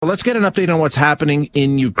Let's get an update on what's happening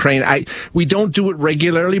in Ukraine. We don't do it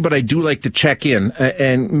regularly, but I do like to check in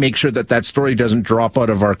and make sure that story doesn't drop out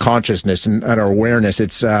of our consciousness and our awareness.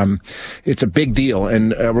 It's a big deal,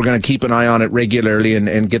 and we're going to keep an eye on it regularly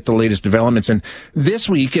and get the latest developments. And this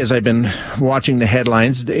week, as I've been watching the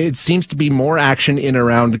headlines, it seems to be more action in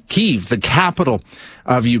around Kyiv, the capital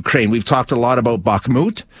of Ukraine. We've talked a lot about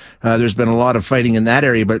Bakhmut. There's been a lot of fighting in that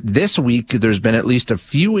area, but this week there's been at least a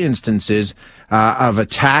few instances of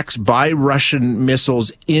attacks by Russian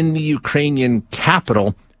missiles in the Ukrainian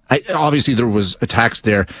capital. Obviously, there was attacks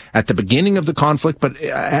there at the beginning of the conflict, but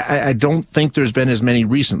I don't think there's been as many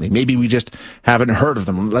recently. Maybe we just haven't heard of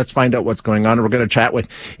them. Let's find out what's going on. We're going to chat with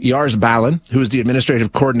Yars Balin, who is the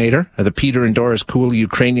administrative coordinator of the Peter and Doris Cooley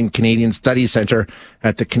Ukrainian-Canadian Studies Center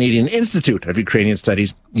at the Canadian Institute of Ukrainian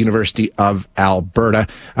Studies, University of Alberta.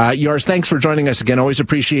 Yars, thanks for joining us again. Always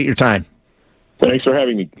appreciate your time. Thanks for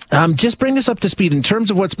having me. Just bring us up to speed in terms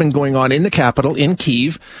of what's been going on in the capital, in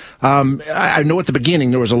Kyiv. I know at the beginning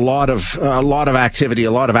there was a lot of activity, a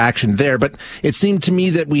lot of action there, but it seemed to me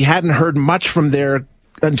that we hadn't heard much from there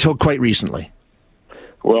until quite recently.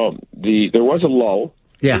 Well, there was a lull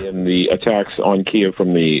in the attacks on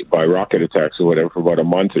Kyiv by rocket attacks or whatever for about a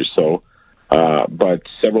month or so. But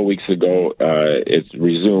several weeks ago, it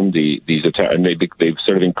resumed these attacks, and they've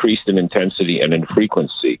sort of increased in intensity and in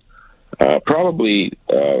frequency. Probably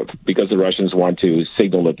because the Russians want to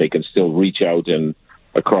signal that they can still reach out and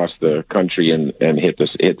across the country and hit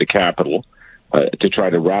the capital to try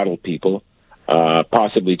to rattle people,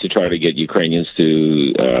 possibly to try to get Ukrainians to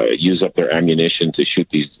use up their ammunition to shoot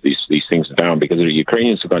these things down, because the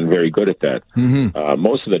Ukrainians have gotten very good at that. Mm-hmm.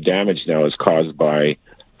 Most of the damage now is caused by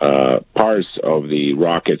parts of the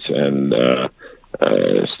rockets and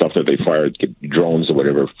stuff that they fired, drones or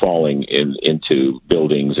whatever, falling into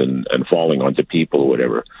buildings and falling onto people or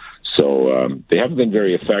whatever. So they haven't been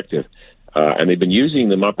very effective, and they've been using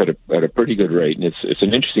them up at a pretty good rate. And it's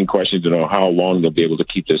an interesting question to know how long they'll be able to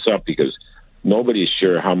keep this up, because nobody is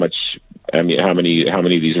sure how many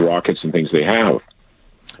of these rockets and things they have.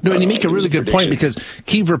 No, and you make a really good point, because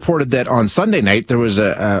Kyiv reported that on Sunday night there was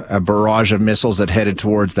a barrage of missiles that headed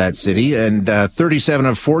towards that city, and 37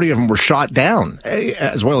 of 40 of them were shot down,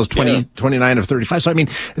 as well as 29 of 35. So, I mean,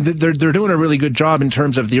 they're doing a really good job in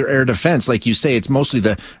terms of their air defense. Like you say, it's mostly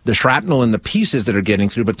the shrapnel and the pieces that are getting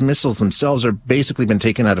through, but the missiles themselves are basically been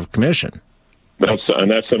taken out of commission.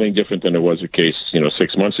 That's something different than it was the case,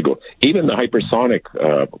 6 months ago. Even the hypersonic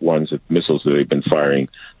missiles that they've been firing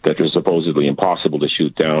that are supposedly impossible to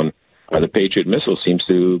shoot down, the Patriot missile seems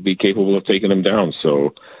to be capable of taking them down.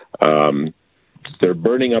 So they're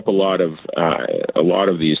burning up a lot of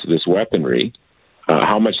this weaponry.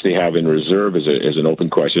 How much they have in reserve is an open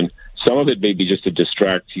question. Some of it may be just to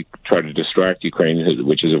try to distract Ukraine,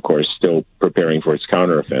 which is of course still preparing for its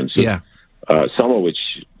counteroffensive. Yeah. Some of which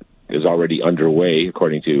is already underway,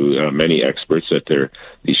 according to many experts, that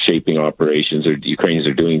these shaping operations, or the Ukrainians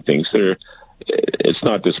are doing things. It's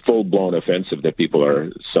not this full-blown offensive that people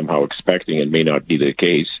are somehow expecting, and may not be the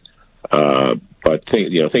case. But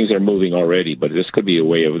things are moving already. But this could be a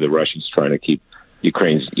way of the Russians trying to keep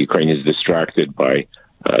Ukrainians distracted by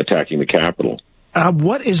attacking the capital.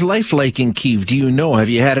 What is life like in Kyiv? Do you know? Have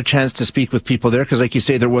you had a chance to speak with people there? Because, like you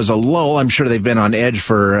say, there was a lull. I'm sure they've been on edge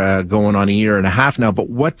for going on a year and a half now. But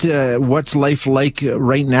what's life like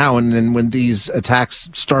right now, and then when these attacks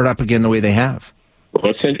start up again the way they have?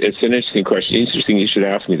 Well, it's an interesting question. Interesting you should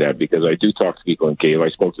ask me that, because I do talk to people in Kyiv. I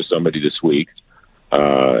spoke to somebody this week,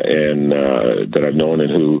 and that I've known,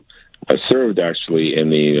 and who served actually in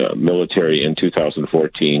the military in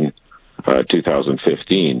 2014,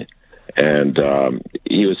 2015. And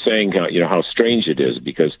he was saying how strange it is,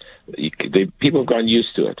 because people have gotten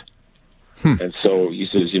used to it. And so he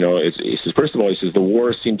says, first of all, he says the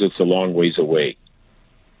war seems it's a long ways away.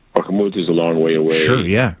 Bakhmut is a long way away. Sure,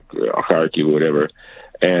 yeah. Kharkiv, whatever.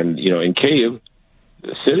 And, in Kyiv,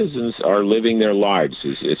 the citizens are living their lives.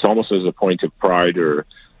 It's almost as a point of pride, or,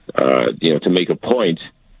 to make a point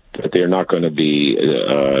that they're not going to be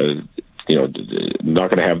not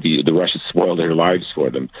going to have the Russians spoil their lives for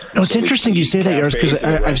them. No, it's interesting you say that, Yars, because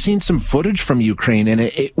I've seen some footage from Ukraine, and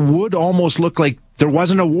it would almost look like there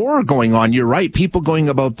wasn't a war going on. You're right. People going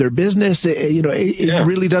about their business, it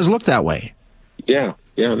really does look that way. Yeah,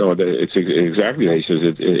 no, it's exactly that.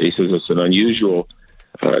 He says it's an unusual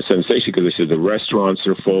sensation, because he says the restaurants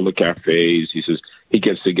are full, the cafes. He says he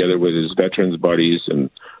gets together with his veterans buddies, and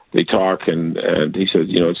they talk, and he says,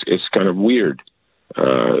 it's kind of weird.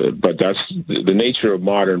 But that's the nature of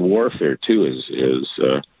modern warfare too. Is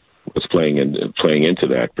what's playing into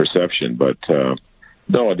that perception. But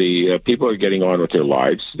no, the people are getting on with their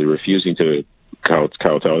lives. They're refusing to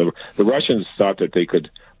kowtow. The Russians thought that they could,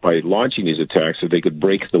 by launching these attacks, that they could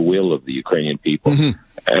break the will of the Ukrainian people. Mm-hmm.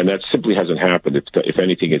 And that simply hasn't happened. If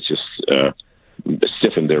anything, it's just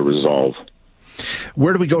stiffened their resolve.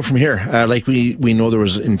 Where do we go from here? Like we know there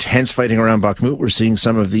was intense fighting around Bakhmut. We're seeing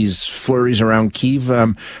some of these flurries around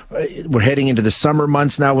Kyiv. We're heading into the summer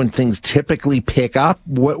months now when things typically pick up.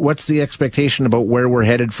 What's the expectation about where we're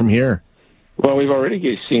headed from here? Well, we've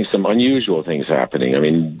already seen some unusual things happening. I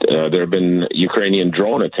mean, there have been Ukrainian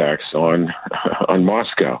drone attacks on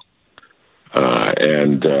Moscow,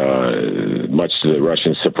 and much to the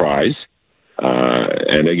Russian surprise.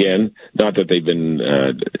 And again, not that they've been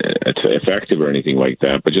effective or anything like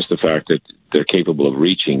that, but just the fact that they're capable of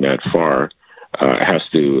reaching that far has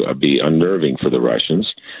to be unnerving for the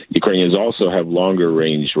Russians. Ukrainians also have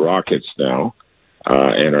longer-range rockets now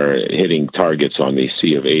and are hitting targets on the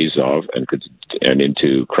Sea of Azov and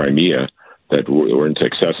into Crimea that weren't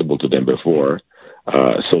accessible to them before.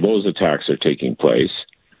 So those attacks are taking place,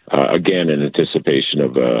 again, in anticipation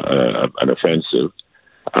of an offensive.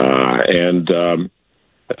 And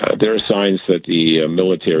there are signs that the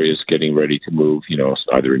military is getting ready to move,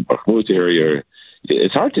 either in Bakhmut area.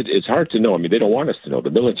 It's hard to know. I mean, they don't want us to know.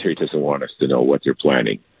 The military doesn't want us to know what they're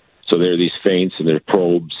planning. So there are these feints and there are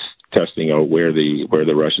probes testing out where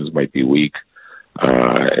the Russians might be weak.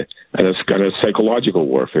 And it's kind of psychological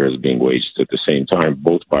warfare is being waged at the same time,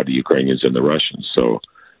 both by the Ukrainians and the Russians. So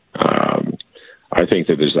I think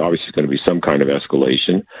that there's obviously going to be some kind of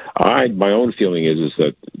escalation. My own feeling is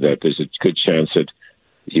that there's a good chance that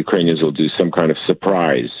Ukrainians will do some kind of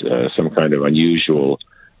surprise, some kind of unusual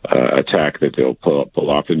attack that they'll pull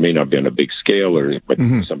off. It may not be on a big scale, but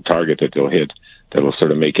some target that they'll hit that will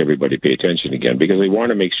sort of make everybody pay attention again, because they want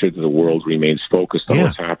to make sure that the world remains focused on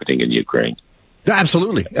what's happening in Ukraine.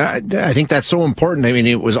 Absolutely. I think that's so important. I mean,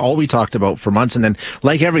 it was all we talked about for months, and then,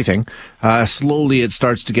 like everything, slowly it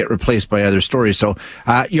starts to get replaced by other stories. So,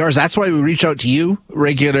 Yars, that's why we reach out to you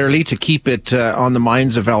regularly to keep it on the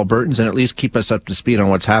minds of Albertans and at least keep us up to speed on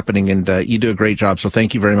what's happening, and you do a great job. So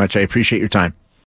thank you very much. I appreciate your time.